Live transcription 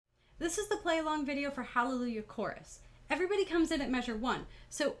This is the play along video for Hallelujah Chorus. Everybody comes in at measure 1,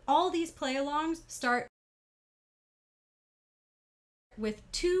 so all these play alongs start with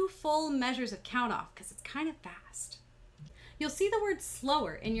 2 full measures of count off because it's kind of fast. You'll see the word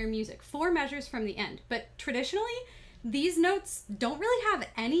slower in your music 4 measures from the end, but traditionally these notes don't really have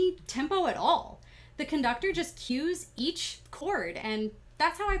any tempo at all. The conductor just cues each chord, and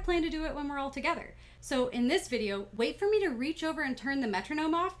that's how I plan to do it when we're all together. So in this video, wait for me to reach over and turn the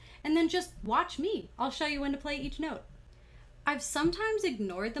metronome off, and then just watch me. I'll show you when to play each note. I've sometimes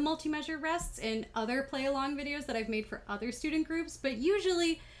ignored the multi-measure rests in other play-along videos that I've made for other student groups, but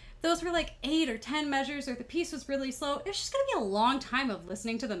usually those were like 8 or 10 measures, or the piece was really slow. It's just gonna be a long time of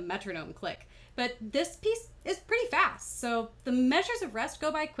listening to the metronome click. But this piece is pretty fast, so the measures of rest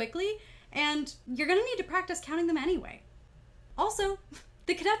go by quickly, and you're gonna need to practice counting them anyway. Also,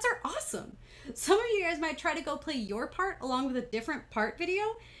 the cadets are awesome. Some of you guys might try to go play your part along with a different part video,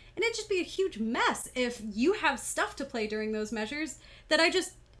 and it'd just be a huge mess if you have stuff to play during those measures that I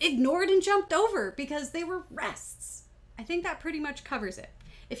just ignored and jumped over because they were rests. I think that pretty much covers it.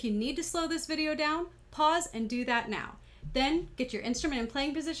 If you need to slow this video down, pause and do that now. Then get your instrument in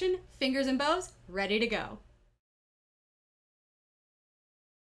playing position, fingers and bows, ready to go.